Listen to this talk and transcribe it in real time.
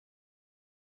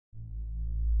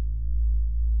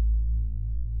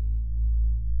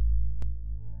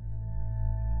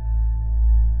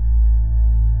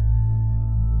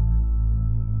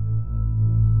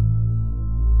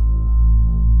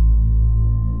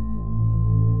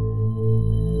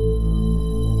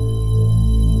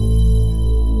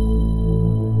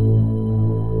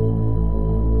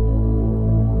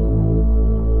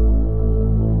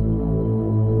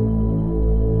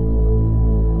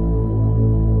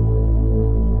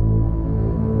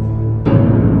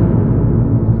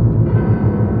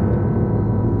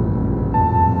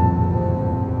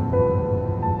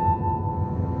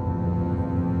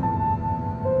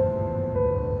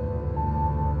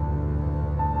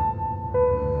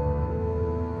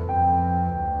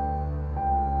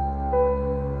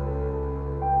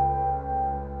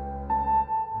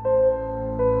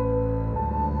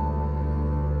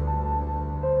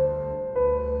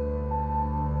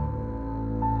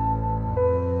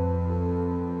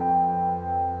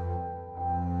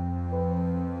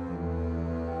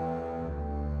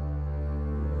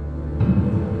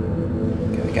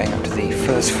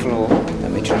first floor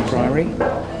at Michelham Priory.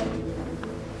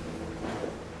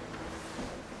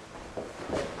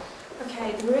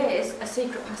 Okay, there is a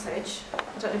secret passage.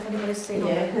 I don't know if anybody's seen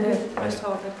the most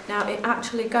haunted. Now it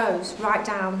actually goes right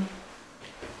down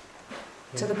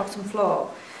to the bottom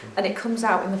floor, and it comes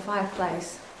out in the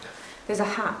fireplace. There's a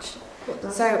hatch.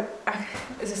 So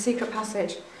there's a secret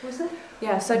passage. Was there?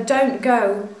 Yeah, so don't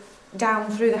go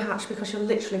down through the hatch because you'll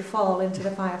literally fall into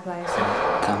the fireplace.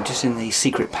 I'm just in the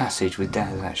secret passage with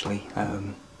Dad actually.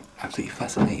 Absolutely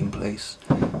fascinating place.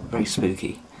 Very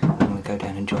spooky. I'm going to go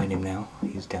down and join him now.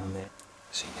 He's down there.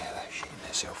 See now they're shitting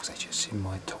themselves, they just see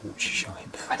my torch shine.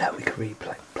 I know, we could really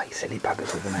play silly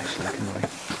buggers with them actually, couldn't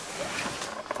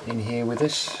we? In here with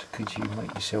us, could you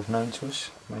make yourself known to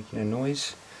us, making a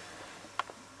noise?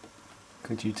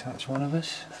 Could you touch one of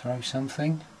us? Throw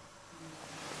something?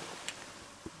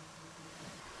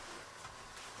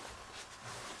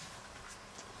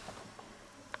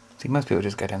 See, most people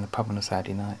just go down the pub on a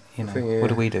Saturday night, you know. Yeah. What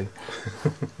do we do?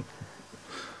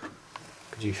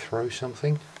 Could you throw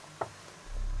something?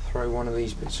 Throw one of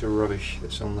these bits of rubbish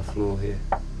that's on the floor here.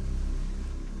 I'm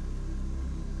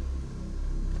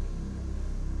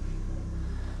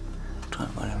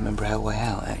trying to remember our way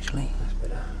out actually. That's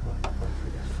better. Right,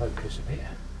 focus a bit.